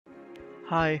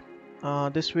Hi,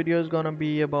 this video is gonna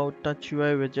be about Touch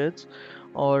UI widgets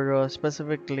or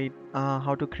specifically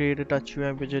how to create a Touch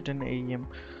UI widget in AEM.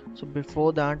 So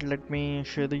before that, let me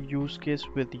share the use case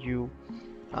with you.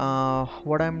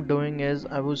 What I'm doing is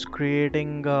I was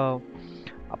creating a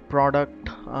product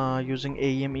using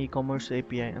AEM e-commerce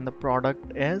API, and the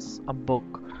product is a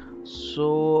book.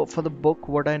 So for the book,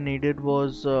 what I needed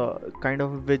was kind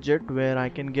of a widget where I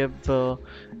can give a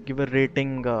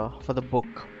rating for the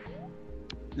book.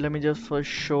 Let me just first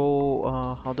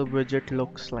show how the widget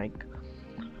looks like.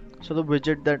 So the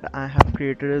widget that I have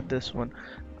created is this one.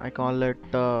 I call it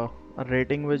a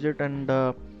rating widget, and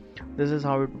this is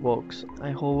how it works.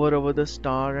 I hover over the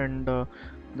star, and the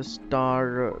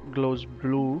star glows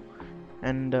blue,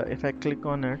 and if I click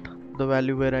on it, the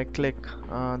value where I click,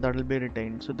 that will be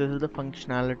retained. So this is the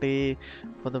functionality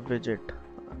for the widget.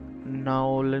 Now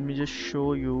let me just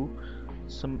show you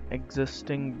some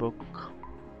existing book.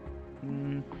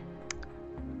 Mm,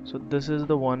 So this is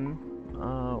the one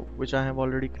which I have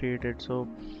already created. So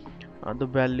the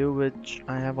value which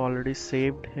I have already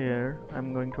saved here,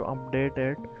 I'm going to update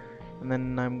it, and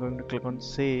then I'm going to click on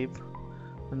save,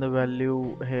 and the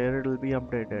value here it will be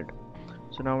updated.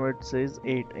 So now it says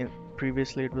 8.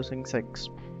 Previously it was saying 6.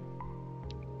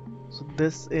 So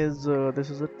this is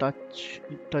a touch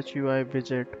UI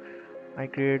widget. I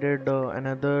created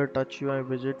another touch UI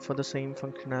widget for the same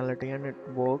functionality, and it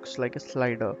works like a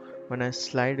slider. When I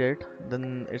slide it,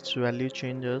 then its value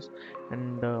changes,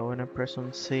 and when I press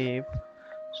on save,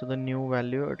 so the new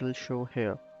value it will show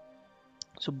here.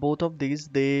 So both of these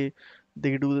they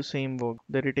do the same work.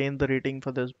 They retain the rating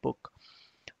for this book,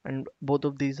 and both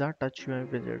of these are touch UI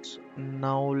widgets.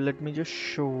 Now let me just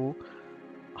show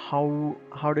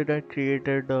how did I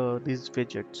created these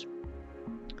widgets.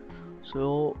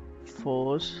 So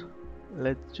first,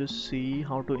 let's just see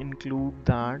how to include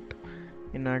that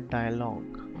in our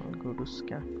dialog. I'll go to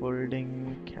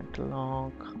scaffolding,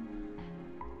 catalog,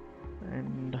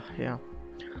 and yeah.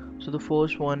 So the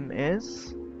first one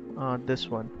is this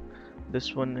one.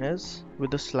 This one is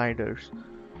with the sliders.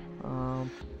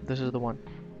 This is the one.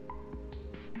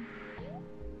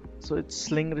 So its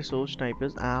sling resource type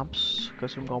is apps,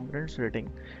 custom components, rating,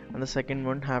 and the second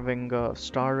one having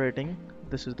star rating.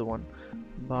 This is the one,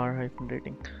 bar hyphen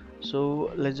rating.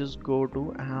 So let's just go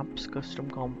to apps custom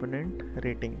component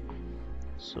rating.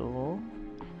 So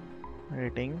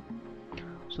rating.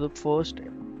 So the first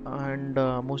and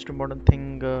most important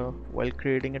thing while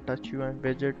creating a touch UI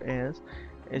widget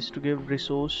is to give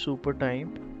resource super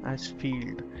type as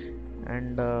field,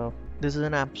 and this is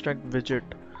an abstract widget.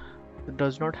 It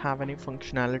does not have any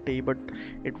functionality, but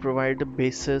it provides a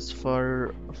basis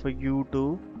for you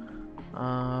to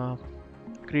uh,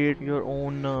 create your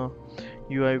own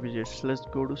UI widgets. Let's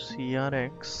go to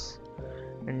CRX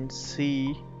and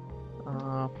see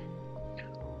uh,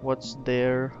 what's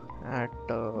there at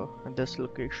this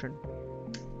location.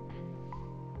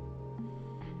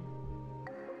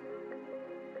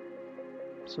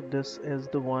 So this is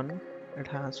the one. It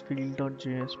has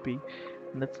field.jsp,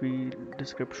 and the field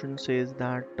description says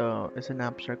that it's an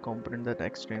abstract component that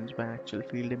extends by actual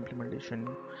field implementation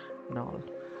and all.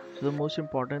 So the most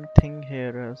important thing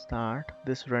here is that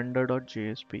this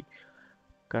render.jsp,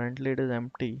 currently it is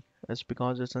empty. It's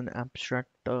because it's an abstract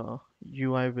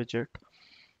UI widget,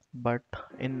 but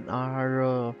in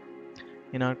our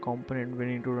component we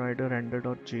need to write a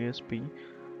render.jsp.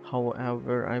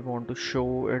 However, I want to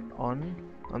show it on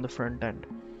the front end.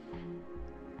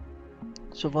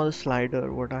 So for the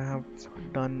slider, what I have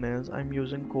done is I'm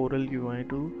using Coral UI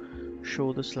to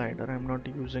show the slider. I'm not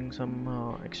using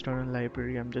some external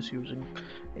library. I'm just using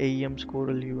AEM's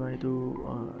Coral UI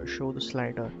to show the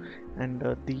slider,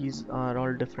 and these are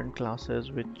all different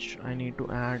classes which I need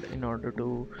to add in order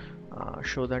to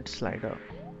show that slider.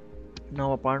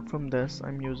 Now apart from this,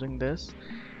 I'm using this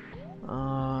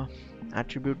uh,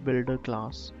 attribute builder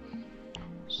class.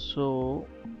 So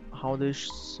how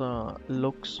this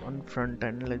looks on front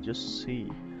end, let's just see.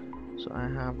 So I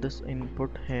have this input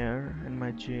here in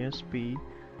my JSP,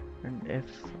 and if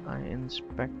I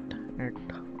inspect it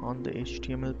on the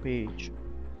HTML page,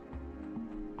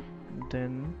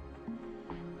 then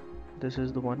this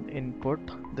is the one input.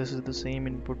 This is the same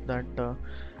input that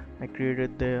I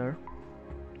created there,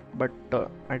 but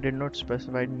I did not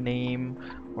specify name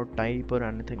or type or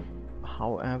anything.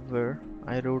 However,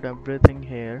 I wrote everything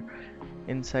here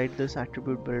inside this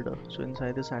attribute builder. So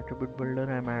inside this attribute builder,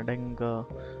 I'm adding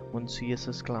one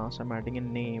CSS class. I'm adding a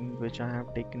name which I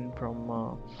have taken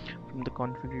from the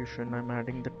configuration. I'm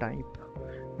adding the type,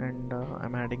 and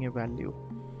I'm adding a value.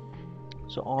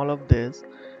 So all of this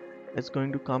is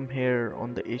going to come here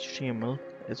on the HTML.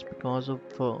 is because of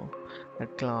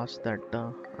that class that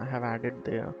I have added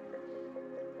there.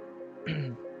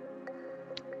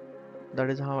 That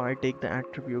is how I take the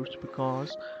attributes,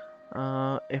 because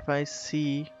if I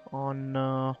see on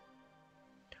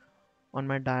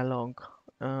my dialog,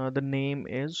 the name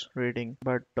is reading,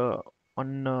 but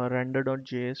on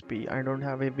render.jsp, I don't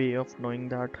have a way of knowing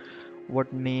that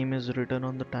what name is written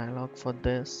on the dialog for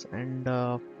this, and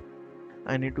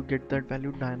I need to get that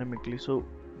value dynamically. So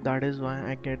that is why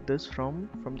I get this from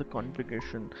the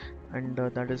configuration, and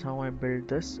that is how I build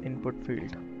this input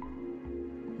field.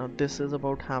 Now this is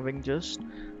about having just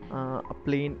a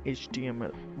plain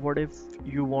HTML. What if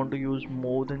you want to use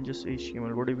more than just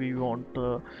HTML? What if you want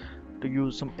to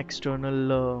use some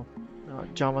external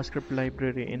JavaScript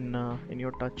library in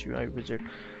your Touch UI widget?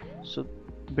 So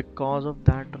because of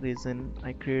that reason,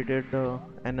 I created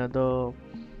another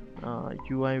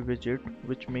UI widget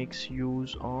which makes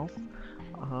use of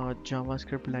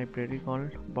JavaScript library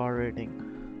called bar rating.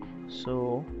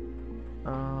 So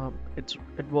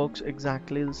it works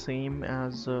exactly the same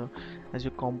as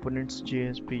your components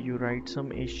JSP. You write some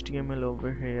HTML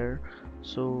over here.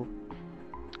 So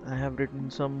I have written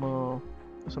some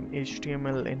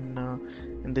HTML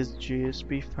in this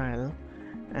JSP file,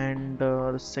 and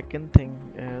the second thing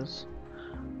is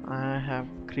I have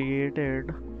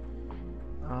created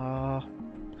uh,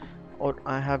 or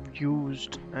I have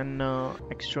used an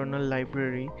external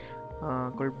library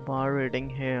called bar rating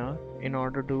here in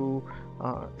order to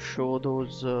show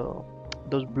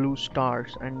those blue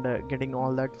stars and getting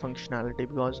all that functionality,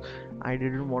 because I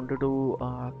didn't want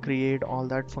to create all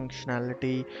that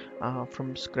functionality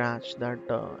from scratch, that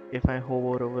if I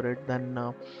hover over it,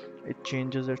 then it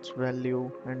changes its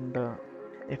value, and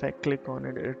if I click on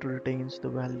it, it retains the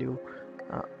value.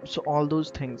 So all those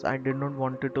things I did not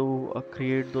wanted to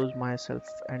create those myself,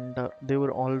 and they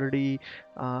were already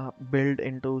built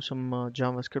into some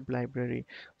JavaScript library.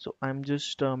 So I'm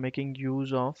just making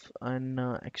use of an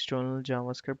external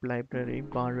JavaScript library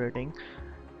bar rating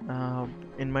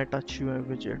in my Touch UI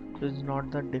widget. So it's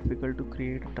not that difficult to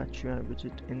create a Touch UI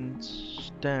widget.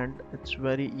 Instead, it's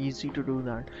very easy to do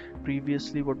that.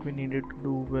 Previously, what we needed to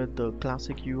do with the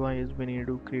classic UI is we needed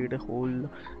to create a whole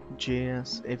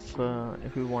JS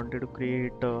if we wanted to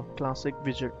create a classic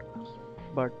widget.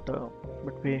 But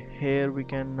here we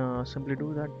can simply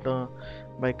do that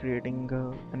by creating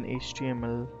an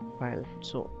HTML file.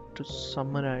 So to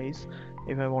summarize,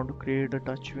 if I want to create a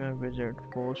Touch UI widget,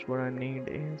 first what I need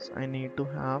is I need to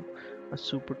have a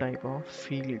super type of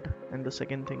field, and the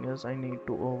second thing is I need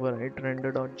to override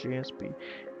render.jsp,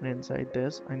 and inside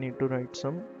this I need to write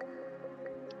some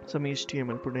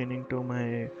HTML pertaining to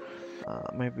my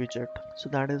widget. So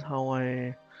that is how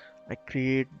I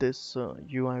create this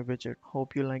UI widget.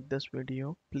 Hope you like this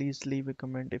video. Please leave a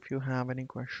comment if you have any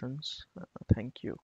questions. Thank you.